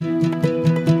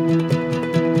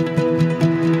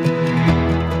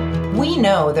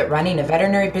know that running a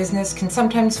veterinary business can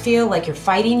sometimes feel like you're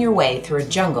fighting your way through a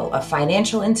jungle of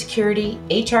financial insecurity,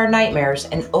 HR nightmares,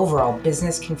 and overall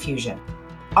business confusion.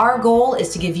 Our goal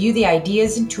is to give you the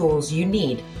ideas and tools you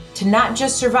need to not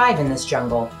just survive in this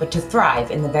jungle, but to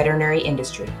thrive in the veterinary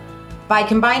industry. By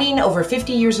combining over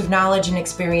 50 years of knowledge and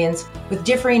experience with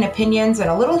differing opinions and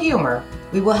a little humor,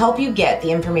 we will help you get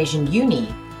the information you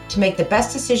need to make the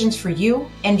best decisions for you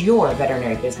and your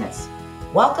veterinary business.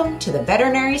 Welcome to the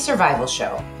Veterinary Survival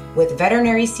Show with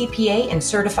veterinary CPA and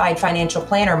certified financial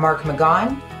planner Mark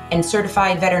McGaunn and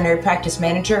certified veterinary practice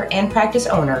manager and practice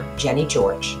owner Jenny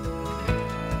George.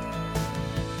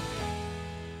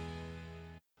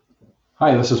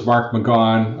 Hi, this is Mark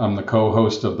McGaunn. I'm the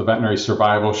co-host of the Veterinary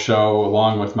Survival Show,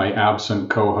 along with my absent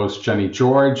co-host Jenny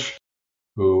George,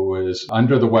 who is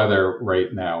under the weather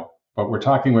right now. But we're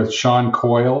talking with Sean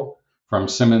Coyle from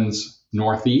Simmons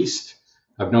Northeast.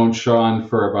 I've known Sean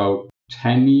for about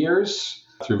 10 years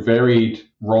through varied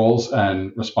roles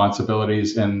and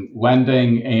responsibilities in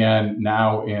lending and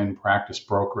now in practice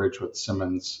brokerage with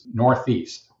Simmons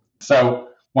Northeast. So I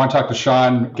want to talk to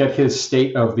Sean, get his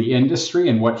state of the industry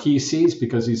and what he sees,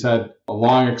 because he's had a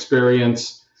long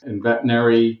experience in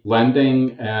veterinary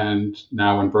lending and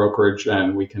now in brokerage,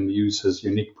 and we can use his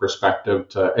unique perspective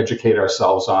to educate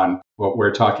ourselves on what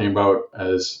we're talking about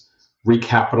as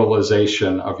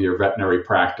recapitalization of your veterinary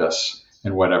practice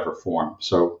in whatever form.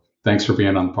 So thanks for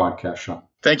being on the podcast, Sean.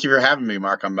 Thank you for having me,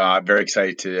 Mark. I'm very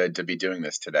excited to be doing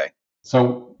this today.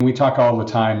 So we talk all the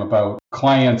time about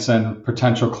clients and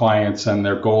potential clients and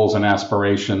their goals and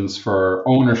aspirations for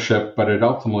ownership, but it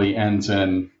ultimately ends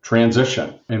in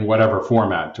transition in whatever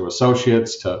format, to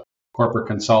associates, to corporate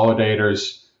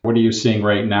consolidators. What are you seeing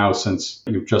right now since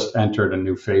you've just entered a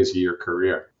new phase of your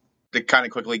career? To kind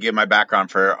of quickly give my background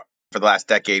for the last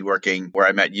decade working where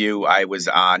I met you, I was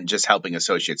on just helping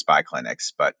associates buy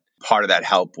clinics, but part of that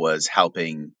help was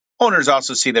helping owners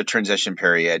also see the transition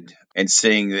period and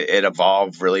seeing it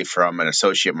evolve really from an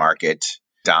associate market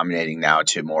dominating now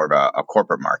to more of a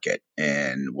corporate market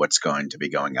and what's going to be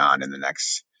going on in the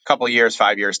next couple of years,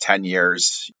 5 years, 10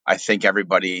 years. I think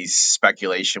everybody's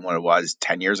speculation when it was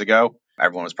 10 years ago,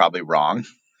 everyone was probably wrong.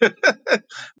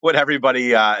 What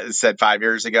everybody said 5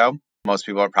 years ago, most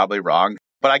people are probably wrong,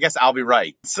 but I guess I'll be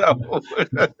right. So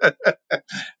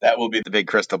that will be the big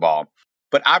crystal ball.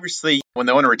 But obviously, when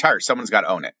the owner retires, someone's got to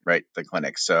own it, right? The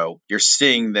clinic. So you're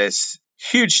seeing this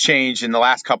huge change in the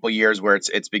last couple of years where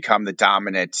it's become the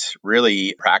dominant,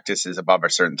 really, practices above a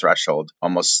certain threshold,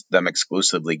 almost them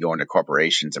exclusively going to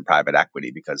corporations and private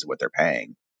equity because of what they're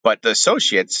paying. But the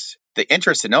associates, the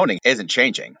interest in owning isn't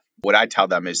changing. What I tell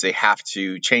them is they have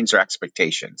to change their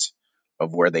expectations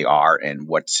of where they are and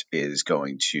what is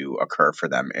going to occur for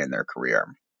them in their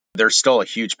career. There's still a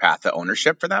huge path to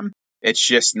ownership for them. It's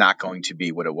just not going to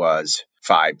be what it was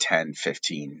 5, 10,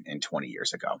 15, and 20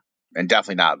 years ago. And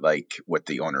definitely not like with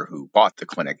the owner who bought the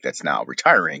clinic that's now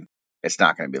retiring. It's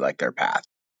not going to be like their path.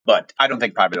 But I don't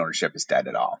think private ownership is dead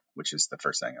at all, which is the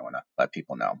first thing I want to let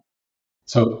people know.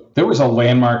 So there was a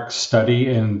landmark study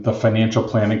in the financial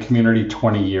planning community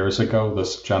 20 years ago.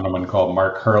 This gentleman called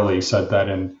Mark Hurley said that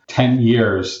in 10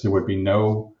 years, there would be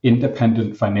no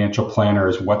independent financial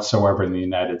planners whatsoever in the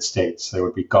United States. They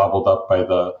would be gobbled up by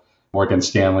the Morgan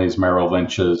Stanley's, Merrill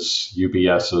Lynch's,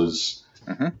 UBS's.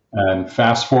 Mm-hmm. And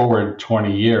fast forward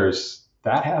 20 years,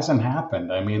 that hasn't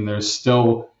happened. I mean, there's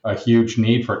still a huge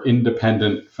need for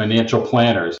independent financial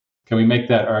planners. Can we make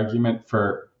that argument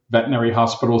for veterinary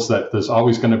hospitals that there's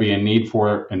always going to be a need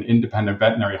for an independent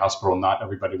veterinary hospital? Not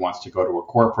everybody wants to go to a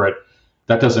corporate.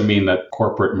 That doesn't mean that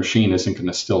corporate machine isn't going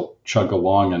to still chug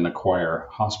along and acquire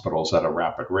hospitals at a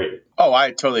rapid rate. Oh,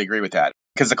 I totally agree with that.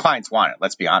 Because the clients want it,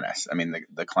 let's be honest. I mean,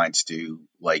 the clients do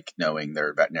like knowing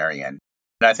their veterinarian.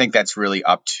 And I think that's really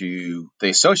up to the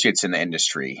associates in the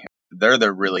industry. They're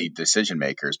the really decision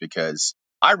makers, because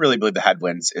I really believe the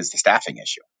headwinds is the staffing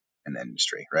issue in the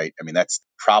industry, right? I mean, that's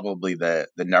probably the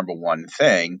number one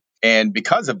thing. And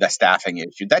because of the staffing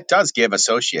issue, that does give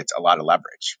associates a lot of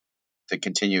leverage to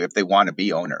continue if they want to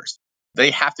be owners.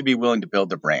 They have to be willing to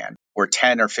build a brand. Where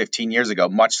 10 or 15 years ago,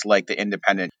 much like the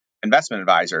independent investment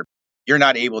advisor, you're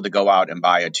not able to go out and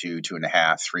buy a $2.5 million,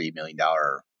 $3 million,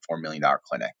 $4 million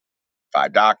clinic.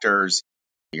 5 doctors,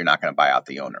 you're not going to buy out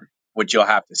the owner. What you'll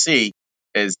have to see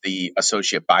is the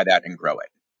associate buy that and grow it.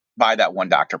 Buy that 1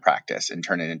 doctor practice and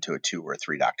turn it into a 2 or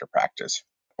 3 doctor practice,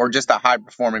 or just a high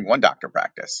performing 1 doctor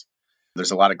practice.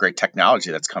 There's a lot of great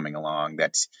technology that's coming along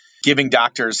that's giving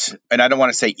doctors, and I don't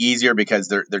want to say easier because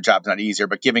their job's not easier,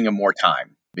 but giving them more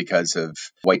time because of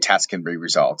way tests can be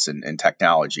results and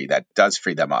technology that does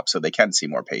free them up so they can see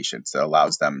more patients. That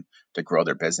allows them to grow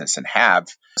their business and have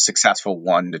a successful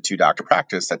 1 to 2 doctor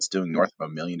practice that's doing north of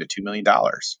 $1 million to $2 million.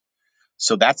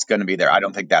 So that's going to be there. I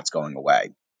don't think that's going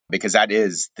away because that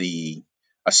is the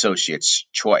associate's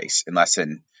choice, unless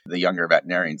the younger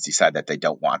veterinarians decide that they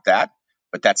don't want that.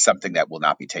 But that's something that will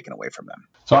not be taken away from them.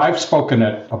 So I've spoken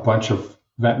at a bunch of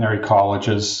veterinary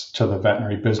colleges to the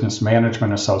Veterinary Business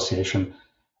Management Association,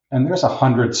 and there's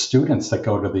 100 students that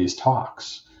go to these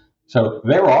talks. So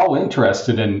they were all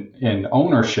interested in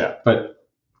ownership, but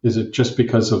is it just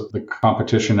because of the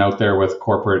competition out there with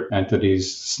corporate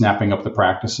entities snapping up the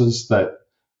practices that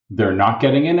they're not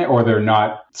getting in it, or they're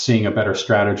not seeing a better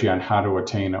strategy on how to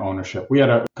attain ownership? We had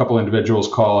a couple individuals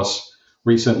call us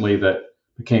recently that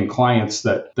became clients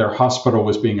that their hospital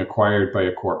was being acquired by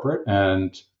a corporate,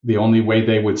 and the only way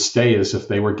they would stay is if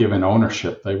they were given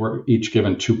ownership. They were each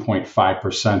given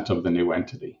 2.5% of the new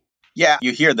entity. Yeah,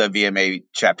 you hear the VMA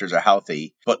chapters are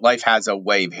healthy, but life has a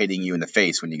way of hitting you in the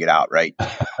face when you get out, right?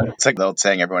 It's like the old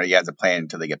saying, everybody has a plan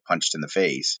until they get punched in the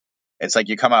face. It's like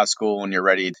you come out of school and you're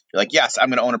ready. You're like, yes, I'm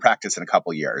going to own a practice in a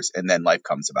couple of years. And then life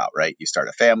comes about, right? You start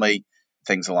a family,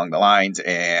 things along the lines,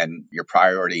 and your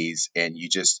priorities, and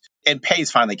pay's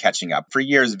finally catching up. For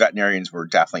years, veterinarians were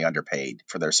definitely underpaid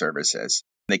for their services.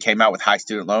 They came out with high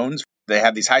student loans. They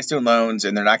have these high student loans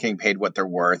and they're not getting paid what they're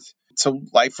worth. So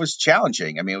life was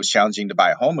challenging. I mean, it was challenging to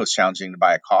buy a home. It was challenging to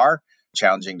buy a car,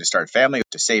 challenging to start a family,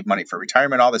 to save money for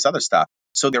retirement, all this other stuff.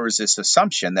 So there was this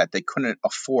assumption that they couldn't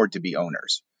afford to be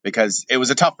owners because it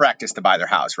was a tough practice to buy their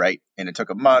house, right? And it took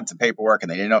a month of paperwork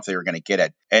and they didn't know if they were going to get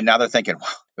it. And now they're thinking,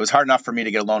 well, it was hard enough for me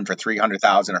to get a loan for $300,000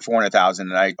 or $400,000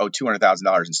 and I owe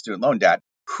 $200,000 in student loan debt.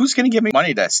 Who's going to give me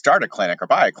money to start a clinic or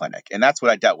buy a clinic? And that's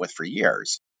what I dealt with for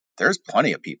years. There's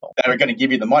plenty of people that are going to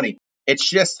give you the money. It's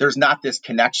just there's not this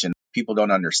connection. People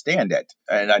don't understand it.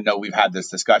 And I know we've had this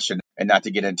discussion, and not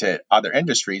to get into other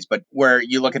industries, but where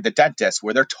you look at the dentist,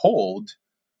 where they're told,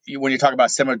 when you talk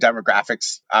about similar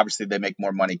demographics, obviously they make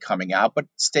more money coming out, but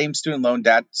same student loan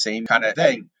debt, same kind of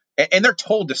thing. And they're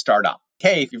told to start up.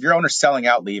 Hey, if your owner's selling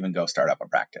out, leave and go start up a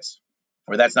practice.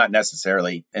 Where that's not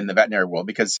necessarily in the veterinary world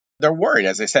because they're worried.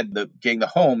 As I said, getting the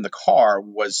home, the car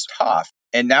was tough.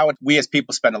 And now we as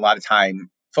people spend a lot of time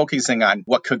focusing on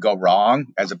what could go wrong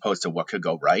as opposed to what could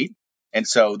go right. And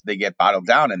so they get bottled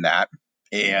down in that.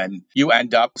 And you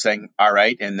end up saying, all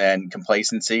right, and then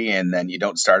complacency, and then you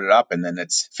don't start it up. And then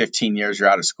it's 15 years you're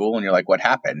out of school and you're like, what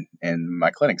happened? And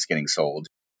my clinic's getting sold.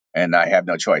 And I have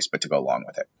no choice but to go along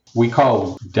with it. We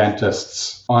call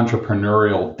dentists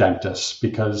entrepreneurial dentists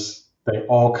because they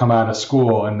all come out of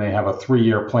school and they have a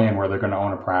 3-year plan where they're going to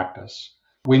own a practice.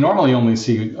 We normally only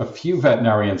see a few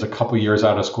veterinarians a couple years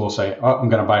out of school say, oh, I'm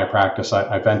going to buy a practice.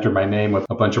 I've entered my name with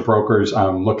a bunch of brokers.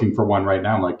 I'm looking for one right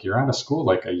now. I'm like, you're out of school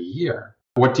like a year.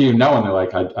 What do you know? And they're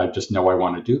like, I just know I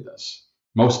want to do this.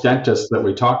 Most dentists that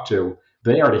we talk to,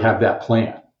 they already have that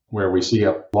plan, where we see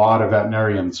a lot of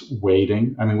veterinarians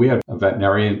waiting. I mean, we had a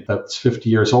veterinarian that's 50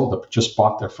 years old that just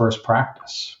bought their first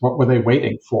practice. What were they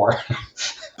waiting for?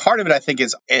 Part of it, I think,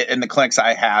 is in the clinics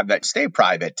I have that stay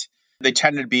private. They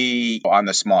tend to be on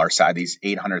the smaller side, these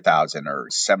 $800,000 or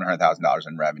 $700,000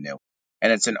 in revenue.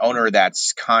 And it's an owner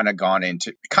that's kind of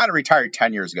retired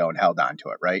 10 years ago and held on to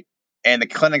it, right? And the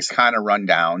clinic's kind of run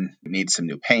down, needs some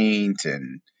new paint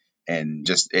and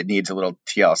just it needs a little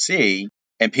TLC.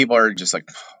 And people are just like,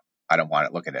 I don't want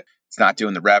it. Look at it. It's not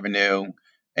doing the revenue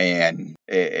and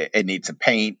it needs some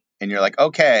paint. And you're like,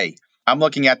 okay, I'm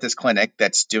looking at this clinic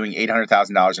that's doing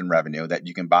 $800,000 in revenue that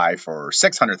you can buy for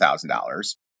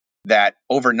 $600,000. That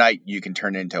overnight you can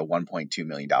turn into a $1.2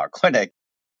 million clinic.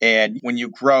 And when you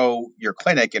grow your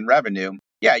clinic in revenue,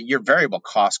 yeah, your variable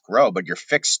costs grow, but your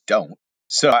fixed don't.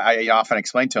 So I often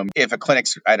explain to them, if a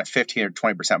clinic's at a 15 or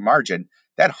 20% margin,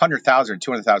 that $100,000 or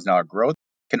 $200,000 growth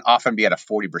can often be at a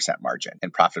 40% margin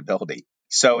in profitability.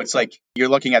 So it's like you're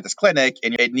looking at this clinic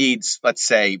and it needs, let's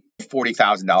say,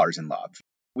 $40,000 in love.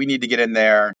 We need to get in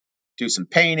there, do some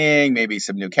painting, maybe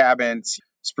some new cabinets,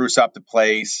 spruce up the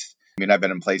place. I mean, I've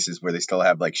been in places where they still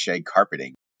have like shag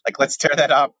carpeting. Like, let's tear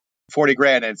that up,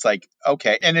 $40,000. And it's like,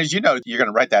 okay. And as you know, you're going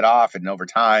to write that off and over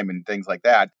time and things like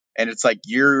that. And it's like,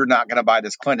 you're not going to buy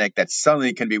this clinic that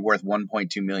suddenly can be worth $1.2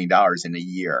 million in a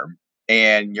year.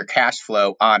 And your cash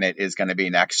flow on it is going to be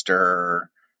an extra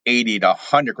 $80,000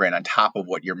 to $100,000 on top of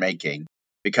what you're making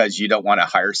because you don't want to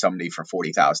hire somebody for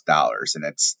 $40,000. And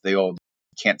it's the old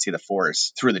can't see the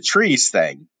forest through the trees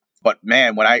thing. But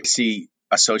man, when I see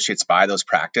associates buy those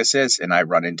practices and I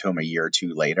run into them a year or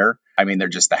two later, I mean, they're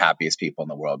just the happiest people in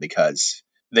the world because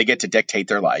they get to dictate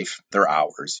their life, their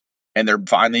hours, and they're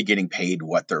finally getting paid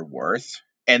what they're worth.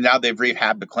 And now they've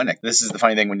rehabbed the clinic. This is the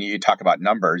funny thing when you talk about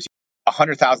numbers.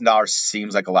 $100,000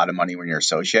 seems like a lot of money when you're an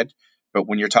associate, but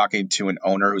when you're talking to an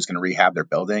owner who's going to rehab their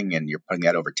building and you're putting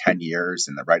that over 10 years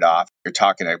and the write-off, you're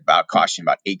talking about costing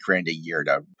about $8,000 a year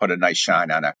to put a nice shine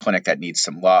on a clinic that needs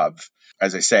some love.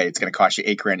 As I say, it's going to cost you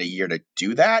 $8,000 a year to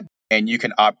do that. And you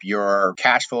can up your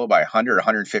cash flow by $100,000 or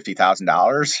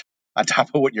 $150,000 on top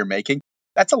of what you're making.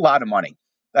 That's a lot of money.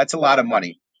 That's a lot of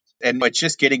money. And it's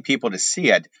just getting people to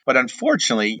see it. But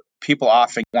unfortunately, people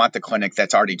often want the clinic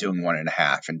that's already doing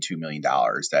 $1.5 and $2 million.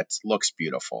 That looks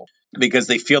beautiful because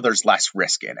they feel there's less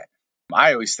risk in it.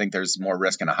 I always think there's more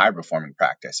risk in a high performing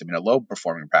practice. I mean, a low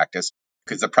performing practice,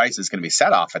 because the price is going to be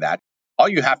set off of that. All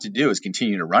you have to do is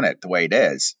continue to run it the way it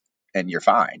is, and you're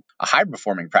fine. A high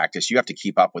performing practice, you have to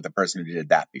keep up with the person who did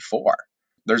that before.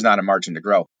 There's not a margin to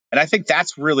grow. And I think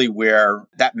that's really where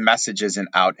that message isn't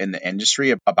out in the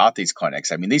industry about these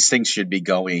clinics. I mean, these things should be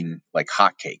going like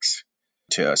hotcakes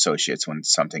to associates when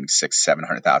something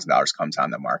 $600,000-$700,000 comes on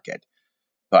the market.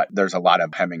 But there's a lot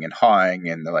of hemming and hawing,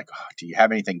 and they're like, oh, do you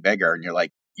have anything bigger? And you're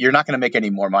like, you're not going to make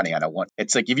any more money on a one.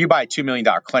 It's like if you buy a $2 million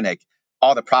clinic,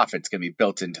 all the profit's going to be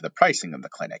built into the pricing of the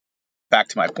clinic. Back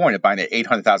to my point of buying an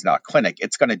 $800,000 clinic,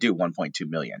 it's going to do $1.2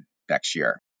 million next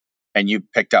year. And you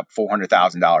picked up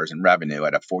 $400,000 in revenue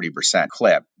at a 40%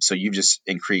 clip. So you've just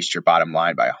increased your bottom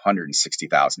line by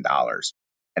 $160,000.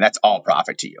 And that's all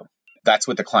profit to you. That's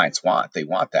what the clients want. They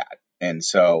want that. And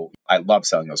so I love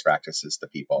selling those practices to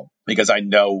people because I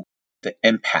know the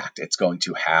impact it's going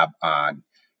to have on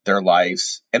their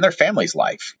lives and their family's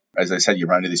life. As I said, you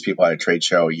run into these people at a trade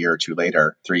show a year or two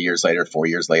later, 3 years later, 4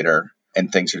 years later,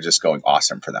 and things are just going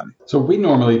awesome for them. So we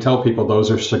normally tell people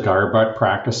those are cigar butt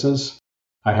practices.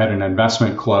 I had an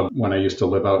investment club when I used to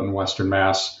live out in Western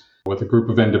Mass with a group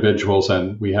of individuals,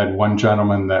 and we had one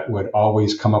gentleman that would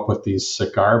always come up with these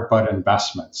cigar butt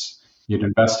investments. You'd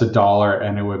invest $1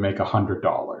 and it would make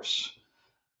 $100.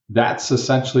 That's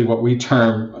essentially what we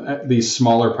term these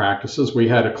smaller practices. We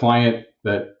had a client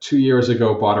that 2 years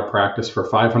ago bought a practice for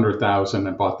 $500,000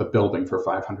 and bought the building for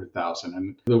 $500,000.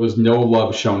 And there was no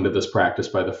love shown to this practice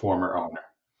by the former owner.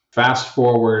 Fast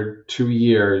forward 2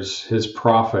 years, his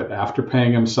profit after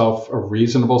paying himself a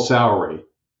reasonable salary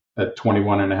at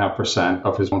 21.5%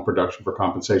 of his own production for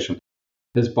compensation,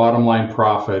 his bottom line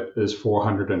profit is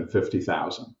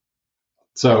 $450,000.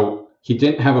 So he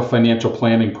didn't have a financial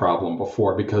planning problem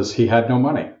before because he had no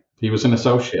money. He was an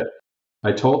associate.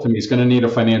 I told him he's going to need a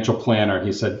financial planner.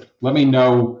 He said, let me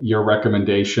know your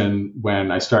recommendation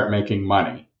when I start making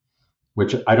money,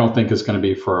 which I don't think is going to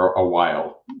be for a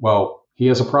while. Well, he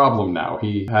has a problem now.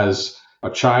 He has a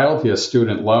child, he has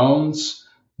student loans,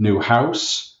 new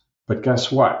house, but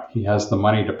guess what? He has the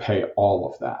money to pay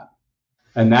all of that.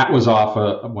 And that was off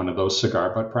one of those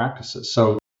cigar butt practices.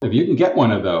 So if you can get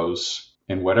one of those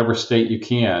in whatever state you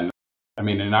can, I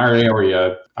mean, in our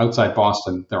area, outside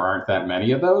Boston, there aren't that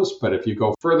many of those. But if you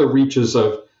go further reaches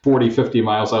of 40, 50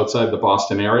 miles outside the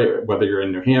Boston area, whether you're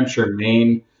in New Hampshire,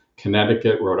 Maine,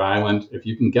 Connecticut, Rhode Island, if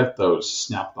you can get those,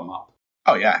 snap them up.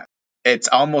 Oh, yeah. It's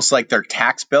almost like their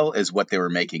tax bill is what they were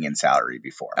making in salary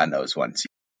before on those ones.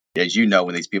 As you know,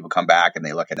 when these people come back and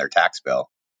they look at their tax bill,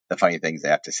 the funny things they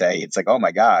have to say, it's like, oh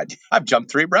my God, I've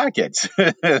jumped 3 brackets.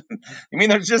 I mean,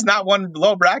 there's just not one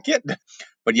low bracket.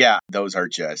 But yeah, those are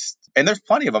just, and there's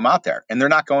plenty of them out there and they're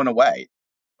not going away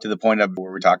to the point of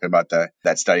where we're talking about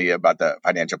that study about the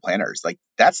financial planners. Like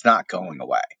that's not going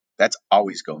away. That's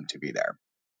always going to be there.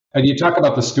 And you talk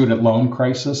about the student loan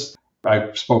crisis.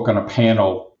 I spoke on a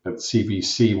panel at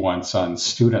CVC once on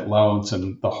student loans,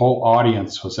 and the whole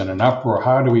audience was in an uproar.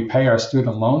 How do we pay our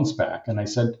student loans back? And I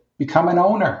said, become an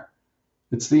owner.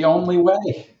 It's the only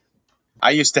way.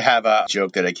 I used to have a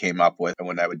joke that I came up with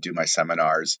when I would do my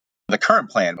seminars. The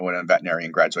current plan when a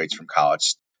veterinarian graduates from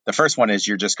college, the first one is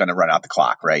you're just going to run out the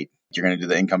clock, right? You're going to do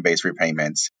the income-based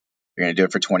repayments. You're going to do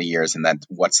it for 20 years, and then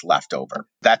what's left over.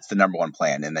 That's the number one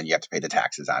plan, and then you have to pay the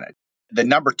taxes on it. The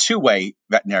number 2 way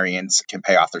veterinarians can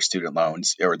pay off their student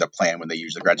loans, or the plan when they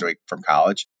usually graduate from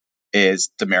college, is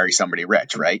to marry somebody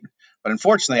rich, right? But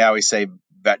unfortunately, I always say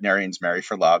veterinarians marry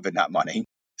for love and not money.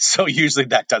 So usually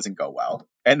that doesn't go well.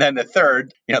 And then the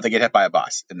third, they get hit by a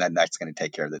bus, and then that's going to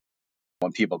take care of it.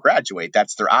 When people graduate,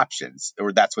 that's their options,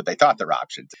 or that's what they thought their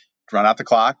options. Run out the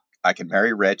clock, I can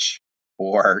marry rich,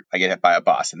 or I get hit by a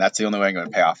bus. And that's the only way I'm going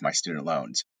to pay off my student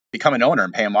loans. Become an owner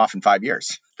and pay them off in 5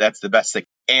 years. That's the best thing.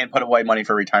 And put away money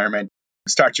for retirement.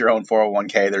 Start your own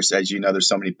 401k. There's, as you know, there's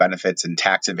so many benefits and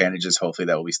tax advantages, hopefully,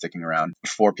 that will be sticking around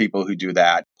for people who do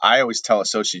that. I always tell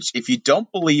associates, if you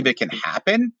don't believe it can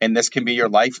happen and this can be your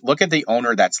life, look at the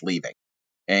owner that's leaving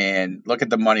and look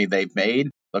at the money they've made.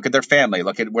 Look at their family.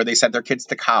 Look at where they sent their kids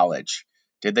to college.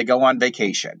 Did they go on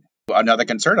vacation? Another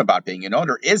concern about being an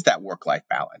owner is that work-life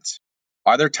balance.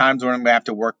 Are there times when we have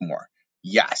to work more?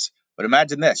 Yes. But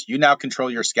imagine this. You now control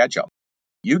your schedule.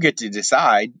 You get to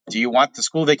decide, do you want the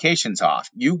school vacations off?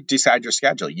 You decide your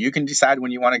schedule. You can decide when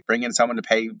you want to bring in someone to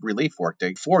pay relief work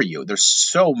for you. There's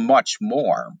so much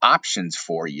more options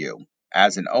for you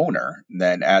as an owner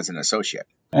than as an associate.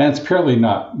 And it's purely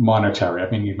not monetary. I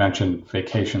mean, you mentioned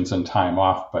vacations and time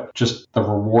off, but just the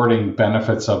rewarding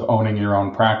benefits of owning your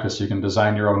own practice. You can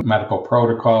design your own medical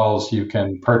protocols. You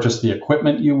can purchase the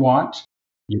equipment you want.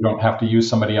 You don't have to use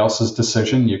somebody else's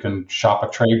decision. You can shop a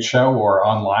trade show or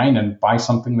online and buy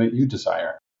something that you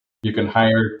desire. You can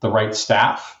hire the right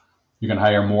staff. You can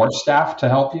hire more staff to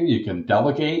help you. You can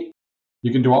delegate.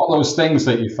 You can do all those things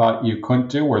that you thought you couldn't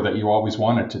do or that you always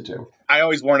wanted to do. I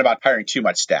always warn about hiring too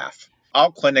much staff.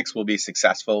 All clinics will be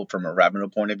successful from a revenue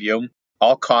point of view.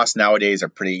 All costs nowadays are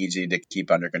pretty easy to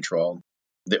keep under control.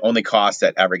 The only cost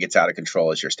that ever gets out of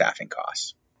control is your staffing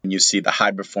costs. And you see the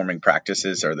high-performing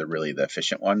practices are really the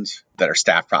efficient ones that are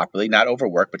staffed properly, not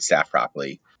overworked, but staffed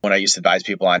properly. When I used to advise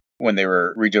people on when they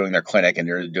were redoing their clinic and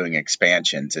they're doing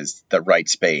expansions is the right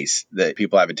space that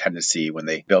people have a tendency when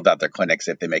they build out their clinics,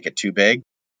 if they make it too big,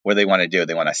 what do they want to do?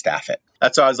 They want to staff it.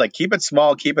 That's why I was like, keep it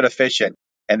small, keep it efficient,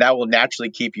 and that will naturally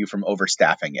keep you from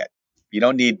overstaffing it. You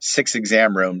don't need 6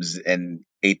 exam rooms and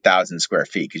 8,000 square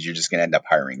feet because you're just going to end up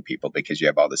hiring people because you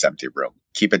have all this empty room.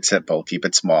 Keep it simple, keep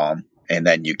it small. And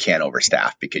then you can't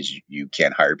overstaff because you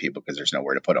can't hire people because there's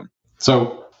nowhere to put them.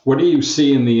 So what do you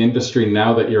see in the industry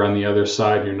now that you're on the other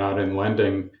side? You're not in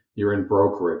lending, you're in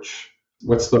brokerage.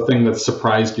 What's the thing that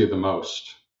surprised you the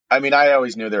most? I mean, I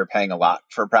always knew they were paying a lot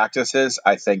for practices.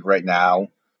 I think right now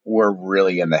we're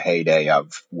really in the heyday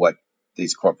of what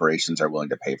these corporations are willing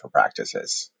to pay for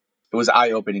practices. It was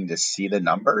eye-opening to see the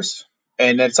numbers.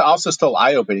 And it's also still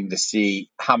eye-opening to see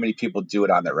how many people do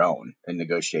it on their own and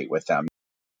negotiate with them.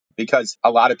 Because a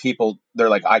lot of people, they're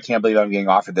like, I can't believe I'm getting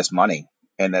offered this money.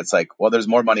 And it's like, well, there's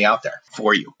more money out there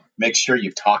for you. Make sure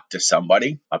you've talked to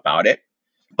somebody about it.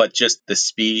 But just the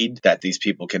speed that these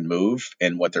people can move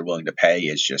and what they're willing to pay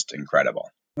is just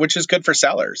incredible, which is good for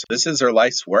sellers. This is their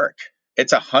life's work.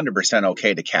 It's 100%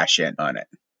 okay to cash in on it.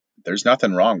 There's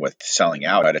nothing wrong with selling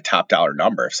out at a top dollar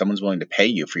number. If someone's willing to pay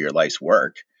you for your life's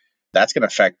work, that's going to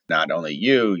affect not only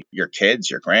you, your kids,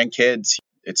 your grandkids.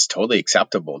 It's totally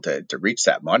acceptable to reach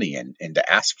that money and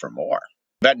to ask for more.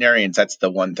 Veterinarians, that's the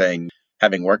one thing,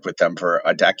 having worked with them for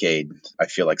a decade, I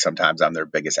feel like sometimes I'm their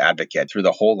biggest advocate through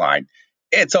the whole line.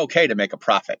 It's okay to make a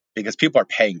profit because people are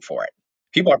paying for it.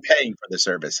 People are paying for the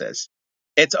services.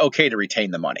 It's okay to retain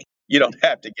the money. You don't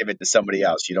have to give it to somebody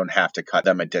else. You don't have to cut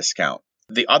them a discount.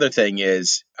 The other thing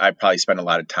is, I probably spend a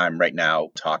lot of time right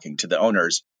now talking to the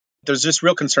owners. There's just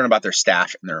real concern about their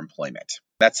staff and their employment.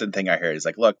 That's the thing I hear is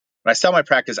like, look, when I sell my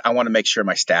practice, I want to make sure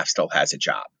my staff still has a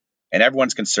job. And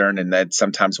everyone's concerned, and that's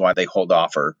sometimes why they hold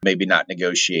off or maybe not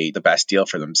negotiate the best deal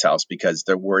for themselves because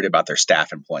they're worried about their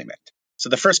staff employment. So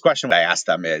the first question I ask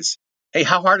them is, hey,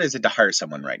 how hard is it to hire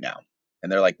someone right now?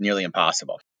 And they're like, nearly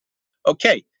impossible.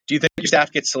 Okay, do you think your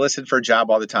staff gets solicited for a job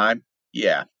all the time?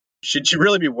 Yeah. Should you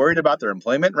really be worried about their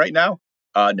employment right now?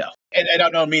 No. And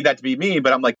I don't mean that to be mean,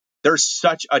 but I'm like, there's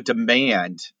such a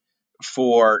demand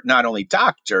for not only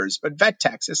doctors, but vet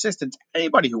techs, assistants,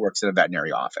 anybody who works in a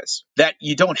veterinary office, that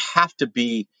you don't have to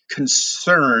be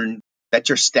concerned that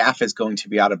your staff is going to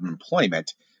be out of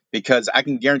employment, because I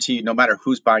can guarantee you, no matter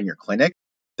who's buying your clinic,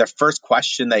 the first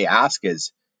question they ask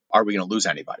is, are we going to lose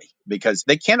anybody? Because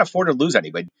they can't afford to lose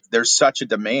anybody. There's such a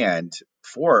demand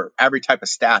for every type of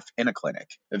staff in a clinic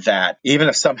that even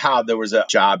if somehow there was a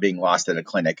job being lost at a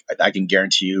clinic, I can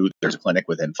guarantee you there's a clinic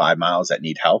within 5 miles that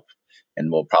need help,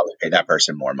 and we'll probably pay that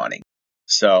person more money.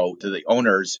 So to the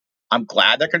owners, I'm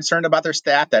glad they're concerned about their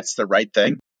staff. That's the right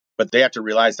thing. But they have to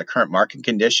realize the current market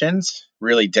conditions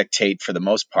really dictate, for the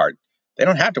most part, they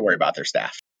don't have to worry about their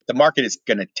staff. The market is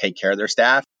going to take care of their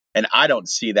staff. And I don't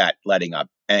see that letting up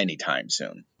anytime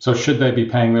soon. So should they be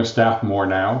paying their staff more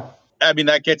now? I mean,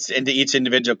 that gets into each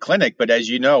individual clinic. But as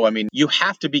you know, I mean, you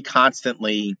have to be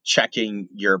constantly checking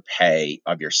your pay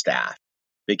of your staff.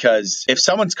 Because if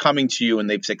someone's coming to you and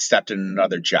they've accepted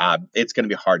another job, it's going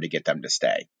to be hard to get them to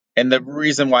stay. And the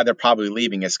reason why they're probably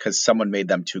leaving is because someone made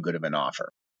them too good of an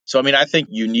offer. So, I mean, I think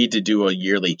you need to do a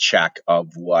yearly check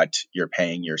of what you're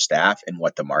paying your staff and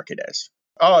what the market is.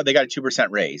 Oh, they got a 2%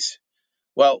 raise.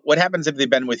 Well, what happens if they've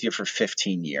been with you for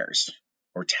 15 years?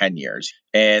 or 10 years.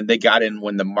 And they got in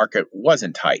when the market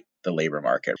wasn't tight, the labor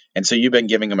market. And so you've been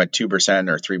giving them a 2%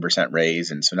 or 3%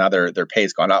 raise. And so now their pay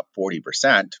has gone up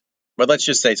 40%. But let's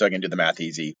just say, so I can do the math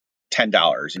easy,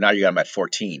 $10. And now you got them at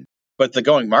 14. But the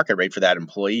going market rate for that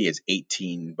employee is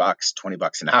 $18,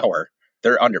 $20 an hour.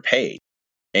 They're underpaid.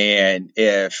 And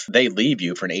if they leave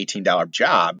you for an $18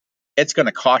 job, it's going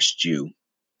to cost you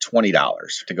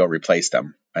 $20 to go replace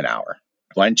them an hour.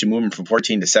 Why don't you move them from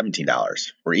 $14 to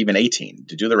 $17 or even $18?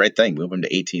 To do the right thing, move them to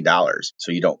 $18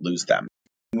 so you don't lose them.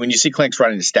 When you see clinics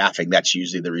running into staffing, that's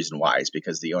usually the reason why, is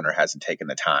because the owner hasn't taken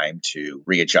the time to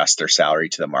readjust their salary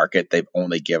to the market. They've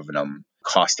only given them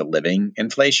cost of living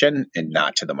inflation and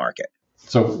not to the market.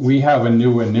 So we have a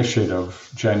new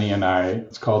initiative, Jenny and I.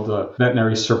 It's called the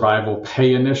Veterinary Survival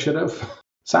Pay Initiative.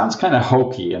 Sounds kind of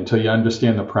hokey until you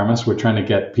understand the premise. We're trying to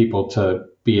get people to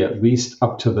be at least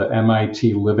up to the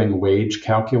MIT living wage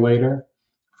calculator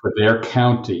for their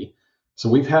county. So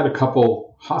we've had a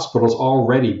couple hospitals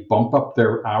already bump up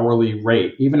their hourly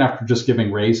rate. Even after just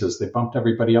giving raises, they bumped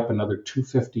everybody up another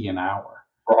 $250 an hour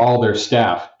for all their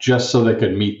staff, just so they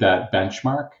could meet that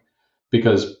benchmark,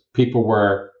 because people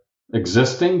were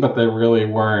existing, but they really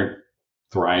weren't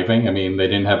thriving. I mean, they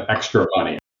didn't have extra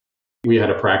money. We had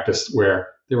a practice where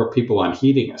there were people on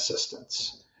heating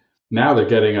assistance. Now they're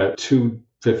getting a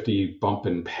 $250 bump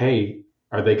in pay.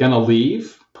 Are they going to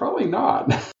leave? Probably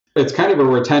not. It's kind of a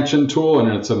retention tool and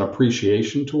it's an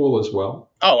appreciation tool as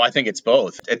well. Oh, I think it's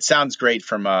both. It sounds great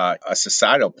from a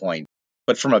societal point,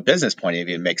 but from a business point of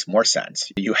view, it makes more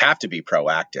sense. You have to be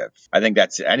proactive. I think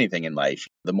that's anything in life.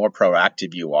 The more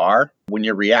proactive you are, when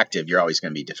you're reactive, you're always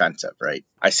going to be defensive, right?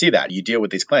 I see that. You deal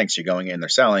with these clinics, you're going in, they're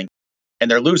selling,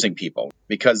 and they're losing people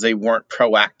because they weren't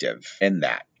proactive in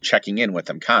that, checking in with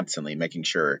them constantly, making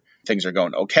sure things are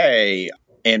going okay,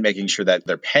 and making sure that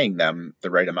they're paying them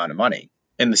the right amount of money.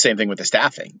 And the same thing with the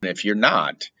staffing. If you're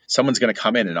not, someone's going to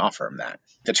come in and offer them that.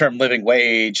 The term living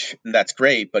wage, that's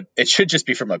great, but it should just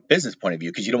be from a business point of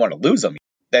view because you don't want to lose them.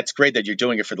 That's great that you're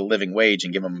doing it for the living wage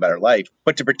and give them a better life.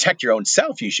 But to protect your own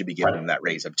self, you should be giving them that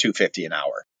raise of $250 an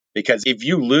hour. Because if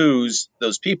you lose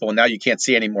those people, now you can't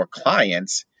see any more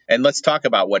clients. And let's talk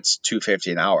about what's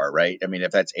 $250 an hour, right? I mean,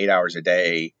 if that's 8 hours a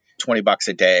day, $20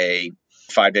 a day,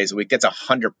 5 days a week, that's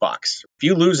 $100. If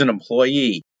you lose an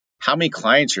employee, how many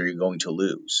clients are you going to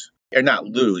lose? Or not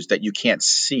lose, that you can't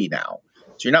see now.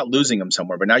 So you're not losing them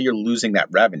somewhere, but now you're losing that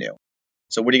revenue.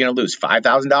 So what are you going to lose?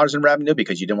 $5,000 in revenue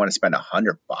because you didn't want to spend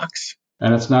 $100?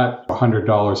 And it's not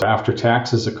 $100 after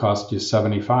taxes. It cost you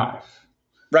 $75.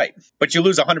 Right. But you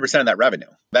lose 100% of that revenue.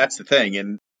 That's the thing.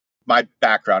 And my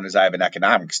background is I have an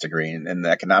economics degree. And in the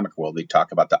economic world, we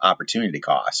talk about the opportunity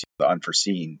costs, the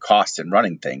unforeseen costs in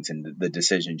running things and the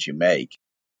decisions you make.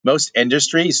 Most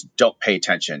industries don't pay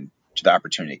attention to the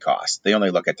opportunity cost. They only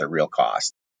look at the real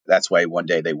cost. That's why one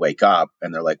day they wake up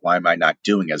and they're like, why am I not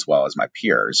doing as well as my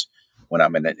peers when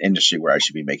I'm in an industry where I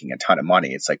should be making a ton of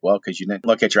money? It's like, well, because you didn't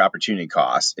look at your opportunity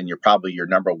costs, and your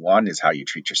number one is how you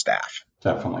treat your staff.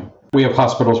 Definitely. We have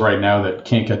hospitals right now that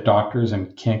can't get doctors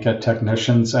and can't get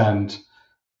technicians, and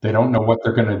they don't know what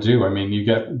they're going to do. I mean, you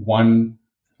get one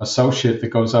associate that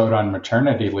goes out on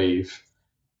maternity leave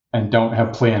and don't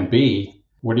have plan B.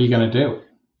 What are you going to do?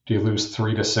 Do you lose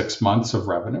 3 to 6 months of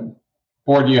revenue?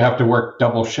 Or do you have to work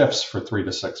double shifts for 3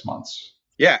 to 6 months?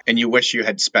 Yeah. And you wish you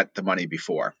had spent the money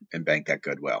before and banked that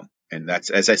goodwill. And that's,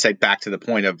 as I say, back to the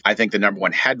point of, I think the number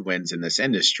one headwinds in this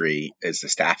industry is the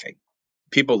staffing.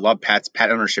 People love pets. Pet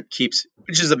ownership keeps,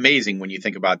 which is amazing when you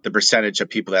think about the percentage of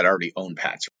people that already own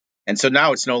pets. And so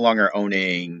now it's no longer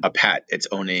owning a pet. It's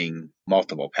owning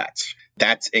multiple pets.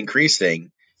 That's increasing.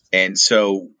 And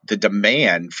so the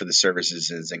demand for the services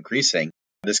is increasing.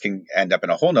 This can end up in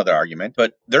a whole nother argument,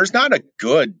 but there's not a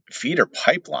good feeder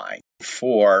pipeline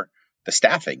for the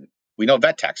staffing. We know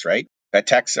vet techs, right? Vet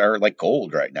techs are like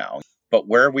gold right now, but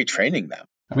where are we training them?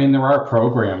 I mean, there are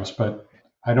programs, but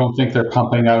I don't think they're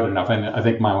pumping out enough. And I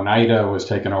think Mount Ida was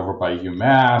taken over by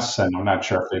UMass, and I'm not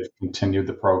sure if they've continued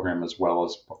the program as well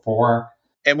as before.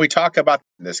 And we talk about,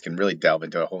 this can really delve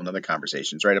into a whole nother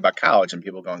conversations, right? About college and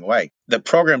people going away. The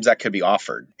programs that could be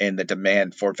offered and the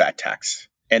demand for vet techs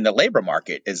and the labor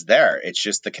market is there. It's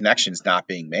just the connections not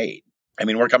being made. I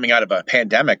mean, we're coming out of a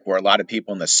pandemic where a lot of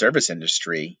people in the service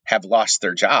industry have lost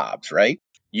their jobs, right?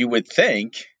 You would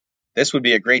think this would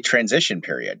be a great transition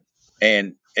period.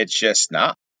 And it's just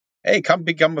not. Hey, come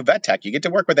become a vet tech. You get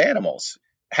to work with animals.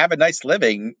 Have a nice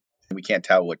living. We can't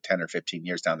tell what 10 or 15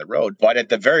 years down the road, but at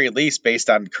the very least, based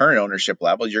on current ownership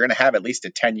levels, you're going to have at least a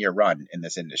 10-year run in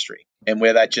this industry. And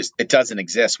where that just, it doesn't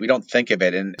exist. We don't think of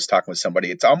it. And I was talking with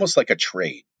somebody, it's almost like a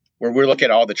trade where we look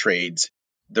at all the trades.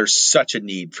 There's such a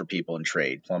need for people in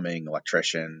trade, plumbing,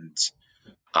 electricians,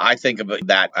 I think of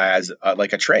that as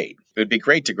like a trade. It would be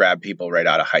great to grab people right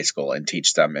out of high school and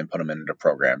teach them and put them into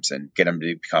programs and get them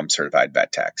to become certified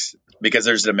vet techs because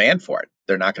there's demand for it.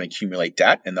 They're not going to accumulate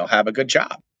debt and they'll have a good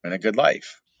job and a good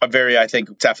life. I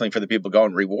think definitely for the people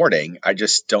going rewarding. I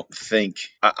just don't think,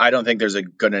 I don't think there's a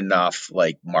good enough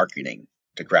like marketing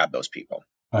to grab those people.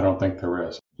 I don't think there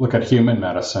is. Look at human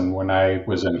medicine. When I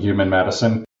was in human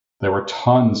medicine, there were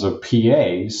tons of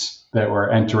PAs that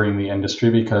were entering the industry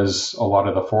because a lot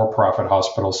of the for-profit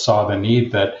hospitals saw the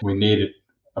need that we needed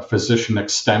a physician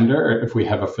extender. If we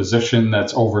have a physician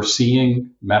that's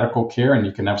overseeing medical care and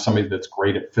you can have somebody that's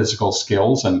great at physical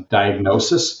skills and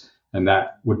diagnosis, and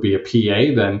that would be a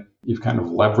PA, then you've kind of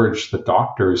leveraged the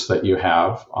doctors that you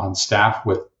have on staff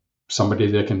with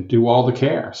somebody that can do all the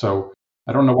care. So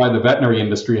I don't know why the veterinary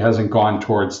industry hasn't gone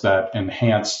towards that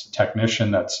enhanced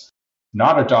technician that's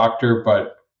not a doctor,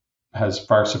 but has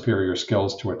far superior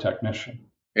skills to a technician.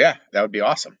 Yeah, that would be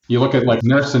awesome. You look at like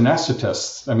nurse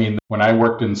anesthetists. I mean, when I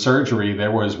worked in surgery,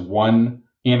 there was one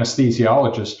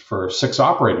anesthesiologist for 6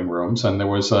 operating rooms, and there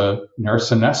was a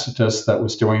nurse anesthetist that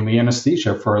was doing the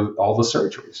anesthesia for all the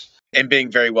surgeries. And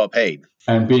being very well paid.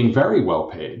 And being very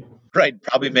well paid. Right,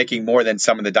 probably making more than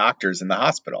some of the doctors in the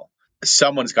hospital.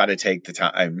 Someone's got to take the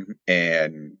time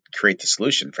and create the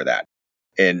solution for that.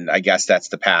 And I guess that's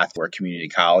the path where community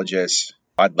colleges,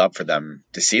 I'd love for them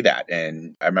to see that.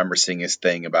 And I remember seeing this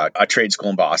thing about a trade school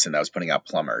in Boston that was putting out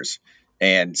plumbers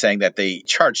and saying that they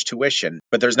charge tuition,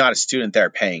 but there's not a student there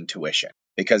paying tuition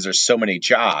because there's so many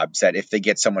jobs that if they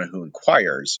get someone who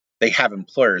inquires, they have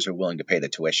employers who are willing to pay the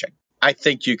tuition. I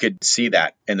think you could see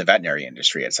that in the veterinary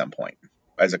industry at some point.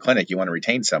 As a clinic, you want to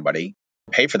retain somebody,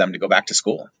 pay for them to go back to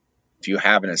school. If you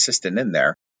have an assistant in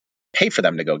there, pay for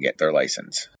them to go get their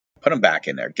license. Put them back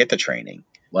in there, get the training,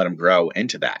 let them grow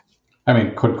into that. I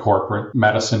mean, could corporate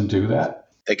medicine do that?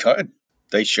 They could.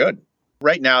 They should.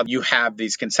 Right now, you have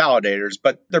these consolidators,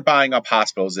 but they're buying up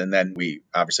hospitals. And then we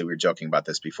were joking about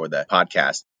this before the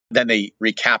podcast. Then they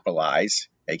recapitalize,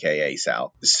 AKA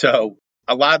sell. So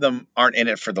a lot of them aren't in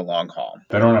it for the long haul.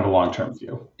 They don't have a long-term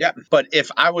view. Yeah. But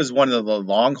if I was one of the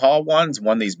long haul ones,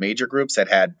 one of these major groups that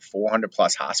had 400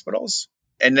 plus hospitals,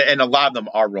 and a lot of them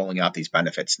are rolling out these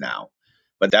benefits now.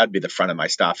 But that'd be the front of my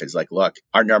stuff is like, look,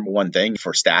 our number one thing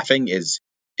for staffing is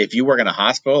if you work in a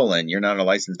hospital and you're not a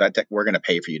licensed vet tech, we're going to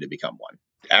pay for you to become one.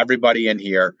 Everybody in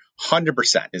here,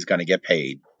 100% is going to get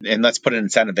paid. And let's put an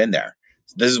incentive in there.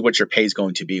 This is what your pay is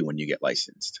going to be when you get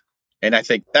licensed. And I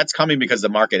think that's coming because the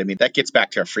market, I mean, that gets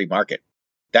back to a free market.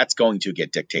 That's going to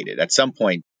get dictated. At some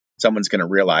point, someone's going to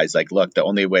realize like, look, the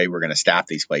only way we're going to staff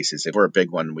these places, if we're a big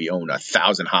one, we own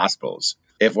 1,000 hospitals.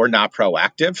 If we're not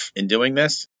proactive in doing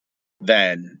this,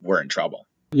 then we're in trouble.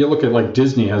 You look at like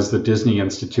Disney has the Disney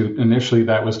Institute. Initially,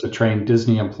 that was to train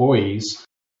Disney employees.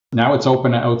 Now it's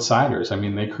open to outsiders. I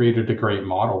mean, they created a great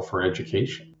model for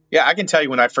education. Yeah, I can tell you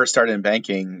when I first started in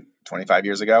banking 25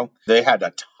 years ago, they had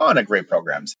a ton of great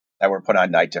programs that were put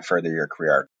on night to further your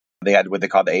career. They had what they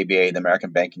called the ABA, the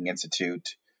American Banking Institute.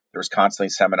 There was constantly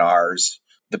seminars.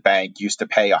 The bank used to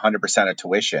pay 100% of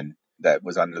tuition that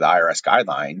was under the IRS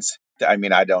guidelines. I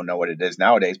mean, I don't know what it is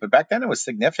nowadays, but back then it was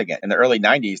significant. In the early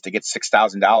 90s, to get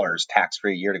 $6,000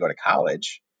 tax-free a year to go to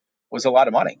college was a lot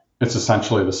of money. It's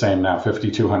essentially the same now,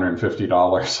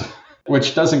 $5,250,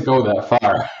 which doesn't go that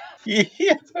far. Yeah.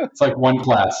 It's like one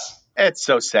class. It's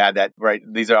so sad that, right,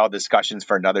 these are all discussions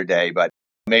for another day, but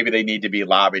maybe they need to be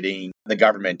lobbying the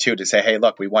government too to say, hey,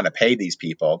 look, we want to pay these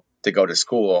people to go to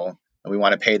school and we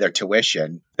want to pay their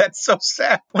tuition. That's so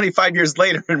sad. 25 years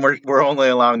later, and we're only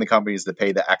allowing the companies to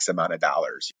pay the X amount of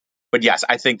dollars. But yes,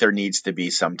 I think there needs to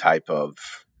be some type of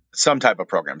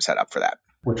program set up for that.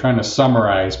 We're trying to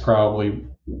summarize probably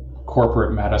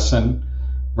corporate medicine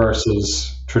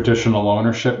versus traditional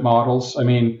ownership models. I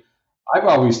mean, I've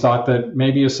always thought that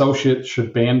maybe associates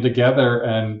should band together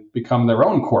and become their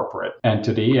own corporate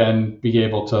entity and be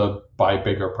able to buy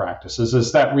bigger practices.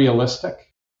 Is that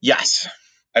realistic? Yes.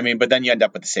 I mean, but then you end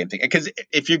up with the same thing. Because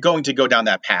if you're going to go down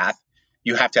that path,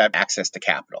 you have to have access to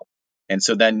capital. And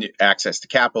so then access to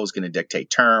capital is going to dictate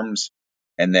terms.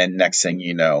 And then next thing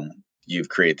you know, you've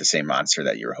created the same monster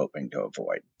that you were hoping to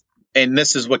avoid. And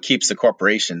this is what keeps the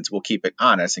corporations, will keep it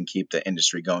honest and keep the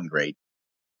industry going great,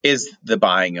 is the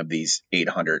buying of these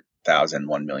 $800,000,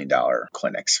 $1 million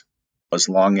clinics. As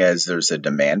long as there's a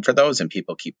demand for those and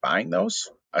people keep buying those,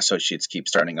 associates keep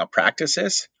starting up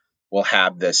practices, we'll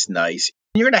have this nice,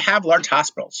 you're going to have large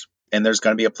hospitals and there's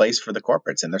going to be a place for the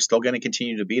corporates and they're still going to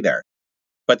continue to be there.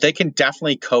 But they can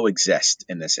definitely coexist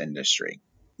in this industry.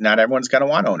 Not everyone's going to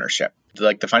want ownership.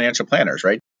 Like the financial planners,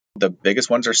 right? The biggest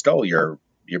ones are still your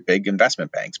big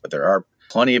investment banks, but there are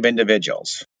plenty of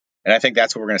individuals And I think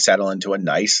that's what we're going to settle into a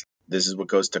nice, this is what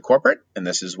goes to corporate and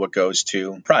this is what goes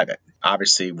to private.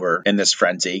 Obviously, we're in this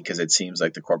frenzy because it seems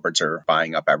like the corporates are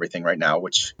buying up everything right now,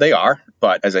 which they are.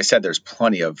 But as I said, there's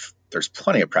plenty of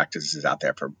practices out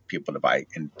there for people to buy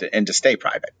and to stay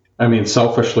private. I mean,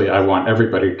 selfishly, I want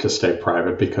everybody to stay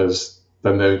private because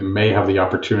then they may have the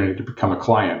opportunity to become a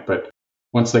client. But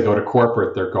once they go to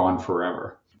corporate, they're gone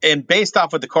forever. And based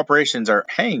off what the corporations are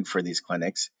paying for these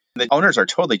clinics, the owners are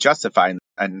totally justified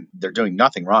and they're doing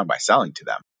nothing wrong by selling to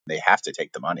them. They have to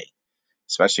take the money,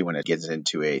 especially when it gets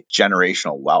into a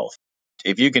generational wealth.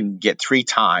 If you can get 3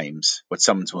 times what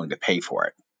someone's willing to pay for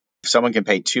it, if someone can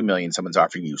pay $2 million, someone's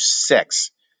offering you $6 million,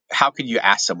 how could you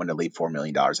ask someone to leave $4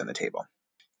 million on the table?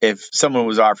 If someone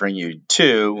was offering you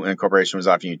 2 and a corporation was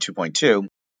offering you 2.2,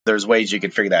 there's ways you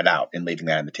can figure that out, and leaving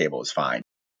that on the table is fine.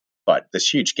 But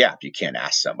this huge gap, you can't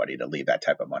ask somebody to leave that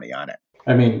type of money on it.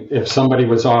 I mean, if somebody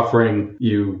was offering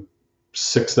you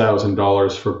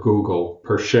 $6,000 for Google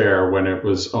per share when it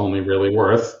was only really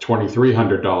worth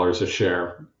 $2,300 a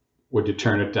share, would you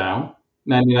turn it down?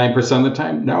 99% of the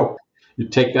time, no.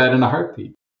 You'd take that in a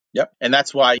heartbeat. Yep. And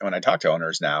that's why when I talk to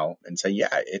owners now and say,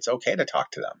 yeah, it's okay to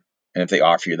talk to them. And if they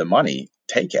offer you the money,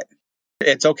 take it.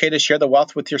 It's okay to share the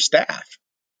wealth with your staff.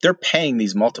 They're paying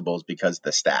these multiples because of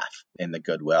the staff and the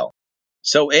goodwill.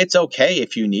 So it's okay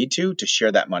if you need to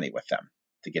share that money with them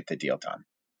to get the deal done.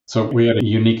 So we had a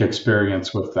unique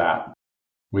experience with that.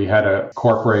 We had a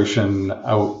corporation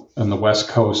out on the West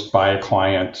Coast buy a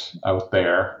client out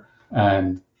there,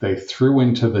 and they threw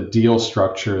into the deal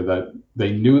structure that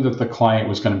they knew that the client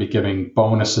was going to be giving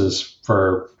bonuses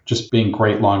for just being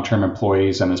great long-term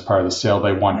employees, and as part of the sale,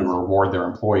 they wanted to reward their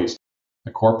employees.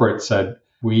 The corporate said,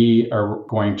 we are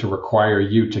going to require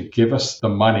you to give us the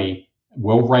money.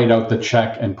 We'll write out the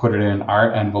check and put it in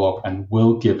our envelope, and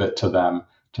we'll give it to them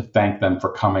to thank them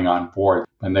for coming on board.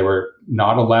 And they were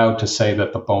not allowed to say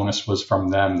that the bonus was from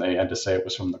them. They had to say it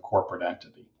was from the corporate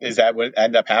entity. Is that what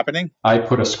ended up happening? I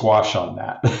put a squash on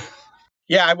that.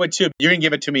 Yeah, I would too. You're going to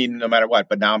give it to me no matter what,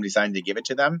 but now I'm deciding to give it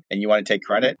to them and you want to take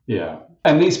credit? Yeah.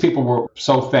 And these people were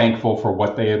so thankful for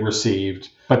what they had received,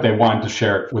 but they wanted to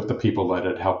share it with the people that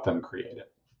had helped them create it,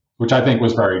 which I think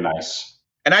was very nice.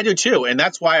 And I do too. And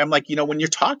that's why I'm like, when you're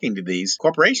talking to these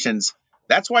corporations,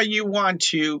 that's why you want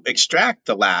to extract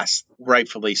the last,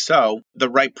 rightfully so, the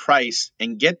right price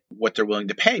and get what they're willing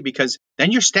to pay, because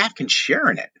then your staff can share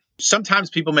in it. Sometimes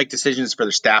people make decisions for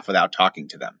their staff without talking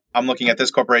to them. I'm looking at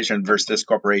this corporation versus this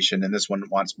corporation, and this one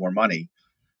wants more money.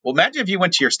 Well, imagine if you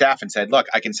went to your staff and said, look,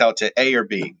 I can sell it to A or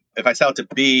B. If I sell it to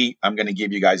B, I'm going to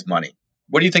give you guys money.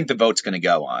 What do you think the vote's going to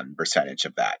go on percentage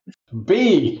of that?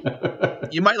 B.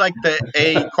 You might like the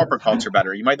A corporate culture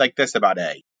better. You might like this about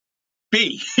A.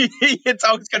 B. It's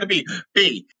always going to be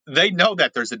B. They know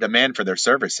that there's a demand for their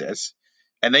services,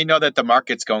 and they know that the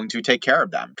market's going to take care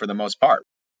of them for the most part.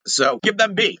 So give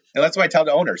them B. And that's why I tell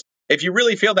the owners, if you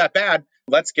really feel that bad,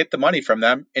 let's get the money from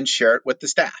them and share it with the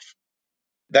staff.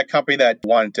 That company that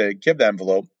wanted to give the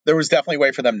envelope, there was definitely a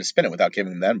way for them to spin it without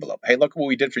giving them the envelope. Hey, look what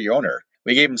we did for your owner.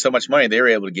 We gave them so much money, they were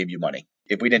able to give you money.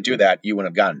 If we didn't do that, you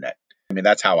wouldn't have gotten it. I mean,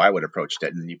 that's how I would have approached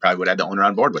it. And you probably would have had the owner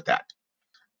on board with that.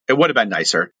 It would have been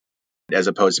nicer, as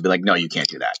opposed to be like, no, you can't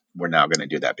do that. We're now going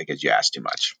to do that because you asked too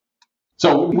much.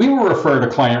 So we were referred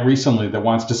a client recently that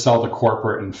wants to sell to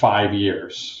corporate in 5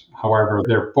 years. However,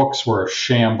 their books were a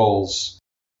shambles.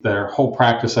 Their whole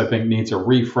practice, I think, needs a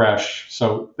refresh.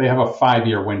 So they have a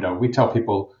 5-year window. We tell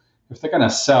people if they're going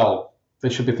to sell, they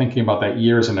should be thinking about that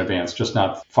years in advance, just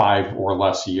not 5 or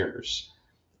less years.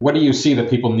 What do you see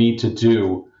that people need to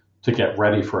do to get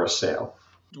ready for a sale?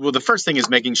 Well, the first thing is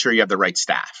making sure you have the right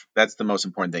staff. That's the most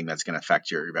important thing that's going to affect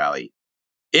your value.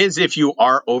 Is if you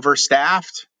are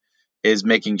overstaffed, is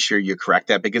making sure you correct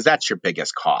that, because that's your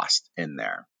biggest cost in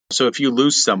there. So if you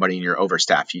lose somebody and you're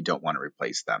overstaffed, you don't want to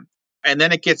replace them. And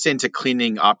then it gets into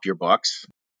cleaning up your books.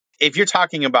 If you're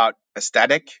talking about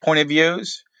aesthetic point of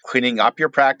views, cleaning up your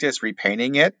practice,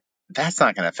 repainting it, that's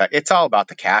not going to affect. It's all about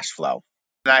the cash flow.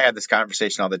 And I had this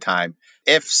conversation all the time.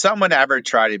 If someone ever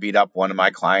tried to beat up one of my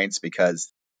clients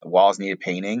because the walls needed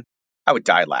painting, I would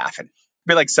die laughing.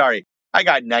 Be like, sorry, I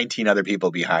got 19 other people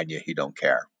behind you who don't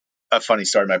care. A funny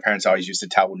story my parents always used to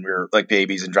tell when we were like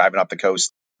babies and driving up the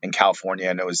coast in California,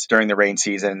 and it was during the rain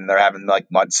season, and they're having like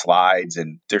mudslides,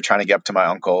 and they're trying to get up to my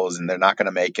uncle's, and they're not going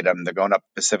to make it. They're going up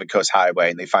Pacific Coast Highway,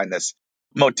 and they find this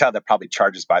motel that probably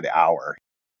charges by the hour.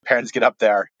 Parents get up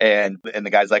there, and the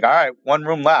guy's like, all right, one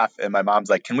room left. And my mom's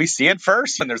like, can we see it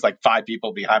first? And there's like 5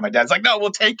 people behind. My dad's like, no,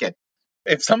 we'll take it.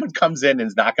 If someone comes in and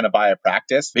is not going to buy a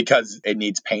practice because it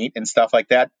needs paint and stuff like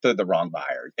that, they're the wrong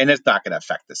buyer, and it's not going to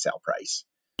affect the sale price.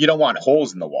 You don't want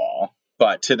holes in the wall,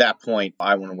 But to that point,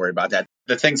 I wouldn't worry about that.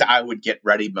 The things I would get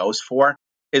ready most for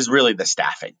is really the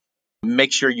staffing.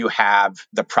 Make sure you have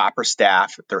the proper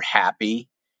staff, they're happy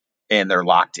and they're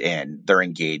locked in, they're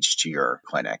engaged to your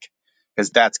clinic,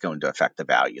 because that's going to affect the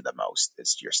value the most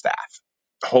is your staff.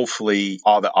 Hopefully,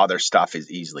 all the other stuff is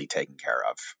easily taken care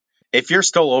of. If you're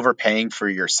still overpaying for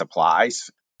your supplies,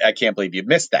 I can't believe you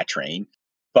missed that train,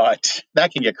 but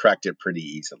that can get corrected pretty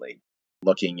easily.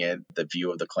 Looking at the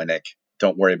view of the clinic,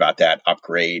 don't worry about that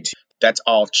upgrade. That's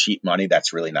all cheap money.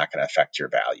 That's really not going to affect your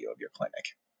value of your clinic.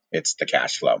 It's the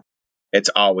cash flow. It's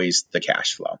always the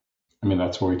cash flow. I mean,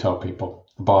 that's what we tell people,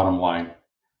 the bottom line.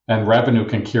 And revenue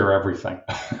can cure everything.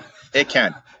 It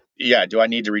can. Yeah. Do I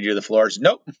need to redo the floors?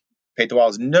 Nope. Paint the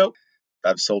walls? Nope.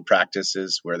 I've sold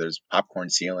practices where there's popcorn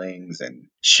ceilings and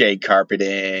shade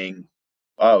carpeting.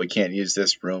 Oh, we can't use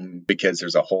this room because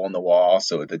there's a hole in the wall,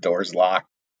 so the door's locked.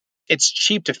 It's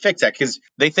cheap to fix that because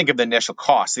they think of the initial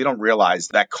cost. They don't realize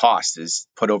that cost is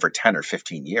put over 10 or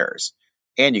 15 years,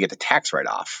 and you get the tax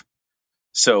write-off.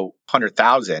 So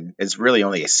 $100,000 is really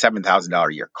only a $7,000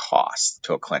 a year cost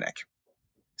to a clinic.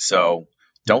 So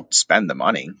don't spend the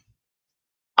money.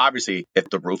 Obviously, if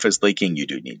the roof is leaking, you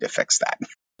do need to fix that.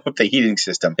 If the heating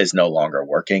system is no longer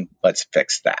working, let's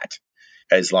fix that.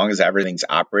 As long as everything's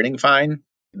operating fine,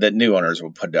 the new owners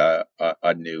will put a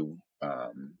new...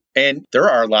 And there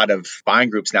are a lot of buying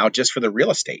groups now just for the real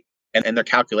estate. And their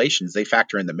calculations, they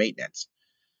factor in the maintenance.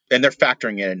 And they're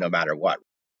factoring in no matter what.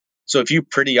 So if you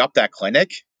pretty up that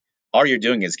clinic, all you're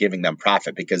doing is giving them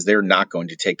profit because they're not going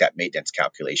to take that maintenance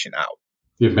calculation out.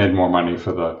 You've made more money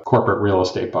for the corporate real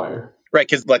estate buyer. Right,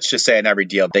 because let's just say in every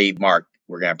deal, they mark,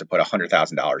 we're going to have to put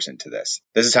 $100,000 into this.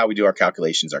 This is how we do our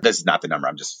calculations. This is not the number.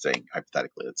 I'm just saying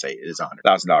hypothetically, let's say it is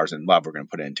 $100,000 in love. We're going to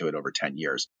put into it over 10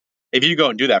 years. If you go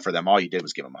and do that for them, all you did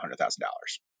was give them $100,000.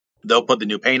 They'll put the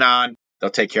new paint on. They'll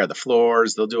take care of the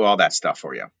floors. They'll do all that stuff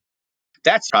for you.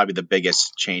 That's probably the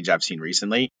biggest change I've seen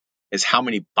recently is how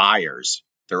many buyers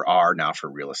there are now for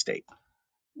real estate.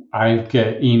 I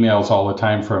get emails all the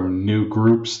time from new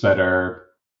groups that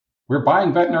we're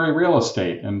buying veterinary real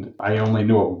estate. And I only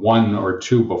knew of one or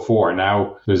two before.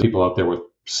 Now there's people out there with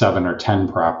 7 or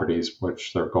 10 properties,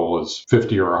 which their goal is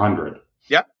 50 or 100.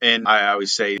 Yep. And I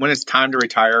always say when it's time to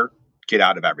retire, get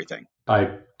out of everything.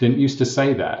 I didn't used to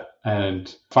say that.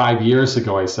 And 5 years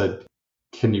ago, I said,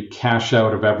 can you cash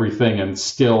out of everything and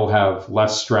still have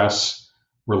less stress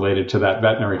related to that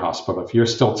veterinary hospital? If you're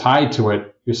still tied to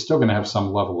it, you're still going to have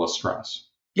some level of stress.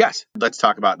 Yes. Let's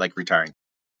talk about like retiring.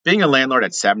 Being a landlord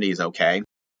at 70 is okay.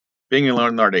 Being a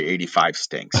landlord at 85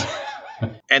 stinks.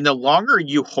 And the longer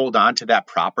you hold on to that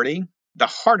property, the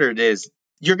harder it is.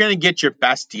 You're going to get your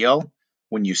best deal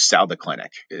when you sell the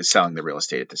clinic. Selling the real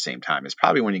estate at the same time is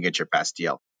probably when you get your best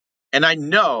deal. And I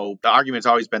know the argument's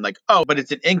always been like, oh, but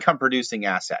it's an income producing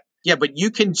asset. Yeah, but you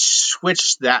can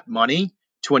switch that money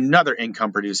to another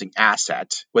income producing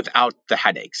asset without the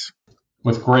headaches.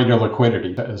 With greater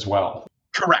liquidity as well.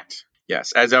 Correct.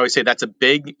 Yes. As I always say, that's a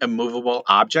big immovable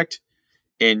object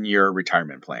in your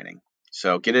retirement planning.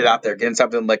 So get it out there, get in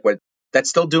something liquid that's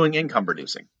still doing income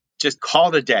producing. Just call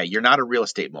it a day. You're not a real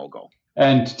estate mogul.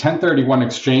 And 1031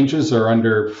 exchanges are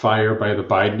under fire by the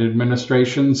Biden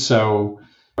administration. So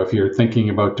if you're thinking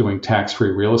about doing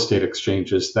tax-free real estate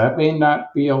exchanges, that may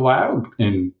not be allowed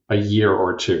in a year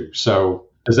or two. So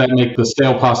does that make the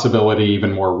sale possibility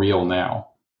even more real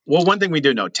now? Well, one thing we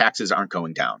do know, taxes aren't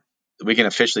going down. We can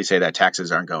officially say that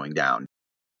taxes aren't going down.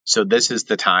 So this is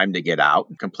the time to get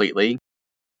out completely.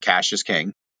 Cash is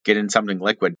king. Get in something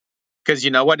liquid. Because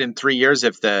you know what? In 3 years,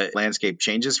 if the landscape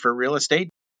changes for real estate,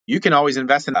 you can always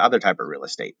invest in other type of real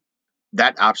estate.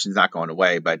 That option's not going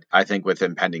away. But I think with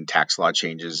impending tax law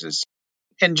changes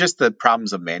and just the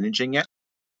problems of managing it.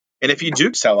 And if you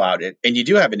do sell out it and you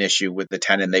do have an issue with the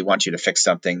tenant, they want you to fix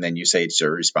something, then you say it's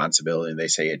your responsibility and they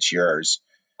say it's yours.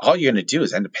 All you're going to do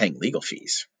is end up paying legal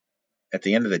fees. At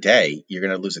the end of the day, you're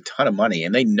going to lose a ton of money.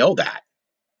 And they know that.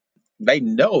 They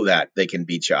know that they can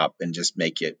beat you up and just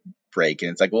make it break.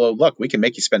 And it's like, well, look, we can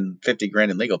make you spend 50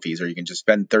 grand in legal fees, or you can just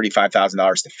spend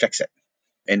 $35,000 to fix it.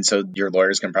 And so your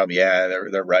lawyers can probably,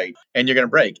 they're right. And you're going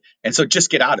to break. And so just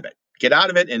get out of it. Get out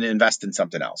of it and invest in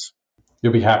something else.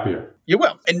 You'll be happier. You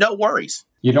will. And no worries.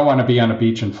 You don't want to be on a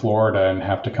beach in Florida and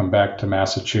have to come back to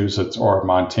Massachusetts or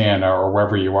Montana or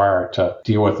wherever you are to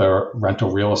deal with a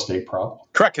rental real estate problem.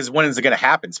 Correct. Because when is it going to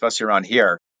happen? Especially around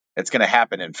here, it's going to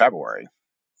happen in February.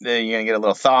 Then you're going to get a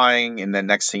little thawing. And then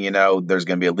next thing you know, there's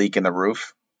going to be a leak in the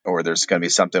roof, or there's going to be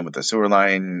something with the sewer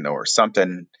line or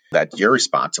something that you're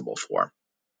responsible for.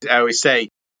 I always say,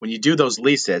 when you do those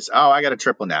leases, I got a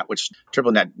triple net, which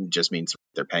triple net just means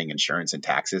they're paying insurance and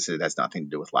taxes. It has nothing to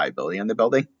do with liability on the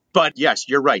building. But yes,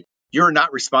 you're right. You're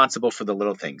not responsible for the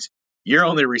little things. You're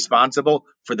only responsible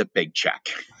for the big check.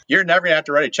 You're never going to have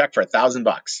to write a check for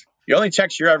 $1,000. The only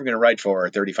checks you're ever going to write for are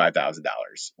 $35,000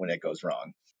 when it goes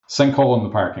wrong. Sinkhole in the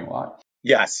parking lot.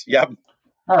 Yes. Yep.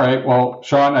 All right. Well,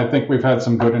 Sean, I think we've had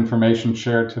some good information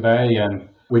shared today, and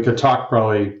we could talk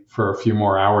probably for a few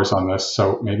more hours on this.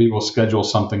 So maybe we'll schedule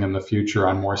something in the future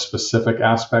on more specific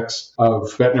aspects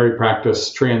of veterinary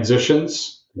practice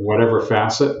transitions, whatever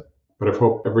facet. But I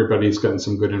hope everybody's gotten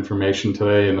some good information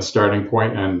today and a starting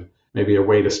point and maybe a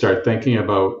way to start thinking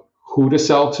about who to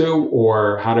sell to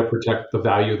or how to protect the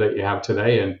value that you have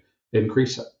today and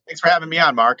increase it. Thanks for having me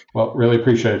on, Mark. Well, really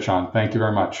appreciate it, Sean. Thank you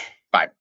very much. Bye.